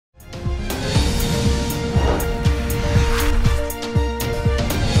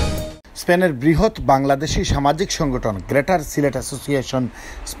স্পেনের বৃহৎ বাংলাদেশি সামাজিক সংগঠন গ্রেটার সিলেট অ্যাসোসিয়েশন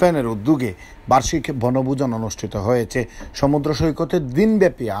স্পেনের উদ্যোগে বার্ষিক বনভোজন অনুষ্ঠিত হয়েছে। সমুদ্র সৈকতের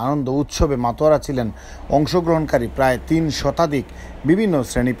দিনব্যাপী আনন্দ উৎসবে মাতোয়ারা ছিলেন অংশগ্রহণকারী প্রায় 3 শতাধিক বিভিন্ন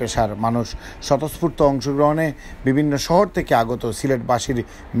শ্রেণী পেশার মানুষ। স্বতঃস্ফূর্ত অংশগ্রহণে বিভিন্ন শহর থেকে আগত সিলেটবাসীর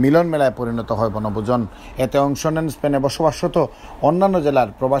মিলন মেলায় পরিণত হয় বনভোজন। এতে অংশ নেন স্পেনে বসবাসরত অন্যান্য জেলার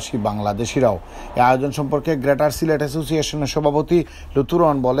প্রবাসী বাংলাদেশিরাও। এই আয়োজন সম্পর্কে গ্রেটার সিলেট অ্যাসোসিয়েশনের সভাপতি লুতুর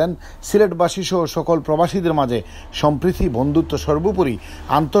রহমান বলেন, সিলেটবাসী সহ সকল প্রবাসীদের মাঝে সম্প্রীতি, বন্ধুত্ব, সর্বোপরি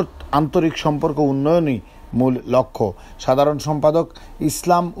আন্তরিক সম্পর্ক উন্নয়নই মূল লক্ষ্য। সাধারণ সম্পাদক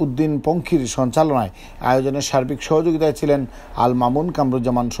ইসলাম উদ্দিন পঙ্খির সঞ্চালনায় আয়োজনের সার্বিক সহযোগিতায় ছিলেন আল মামুন,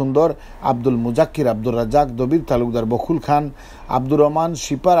 কামরুজ্জামান সুন্দর, আব্দুল মুজাক্কির, আব্দুর রাজ্জাক, দবির তালুকদার, বকুল খান, আব্দুর রহমান,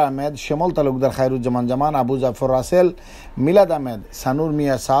 শিপার আহমেদ, শ্যামল তালুকদার, খায়রুজ্জামান জামান, আবু জাফর রাসেল, মিলাদ আহমেদ, সানুর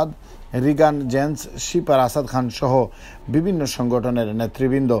মিয়া সাদ, রিগান জেন্টস, শিপার আসাদ খান সহ বিভিন্ন সংগঠনের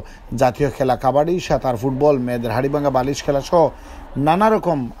নেতৃবৃন্দ। জাতীয় খেলা কাবাডি, সাঁতার, ফুটবল, মেয়েদের হাড়িভাঙা বালিশ খেলা সহ নানা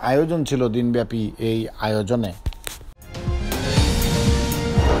রকম আয়োজন ছিল দিনব্যাপী এই আয়োজনে।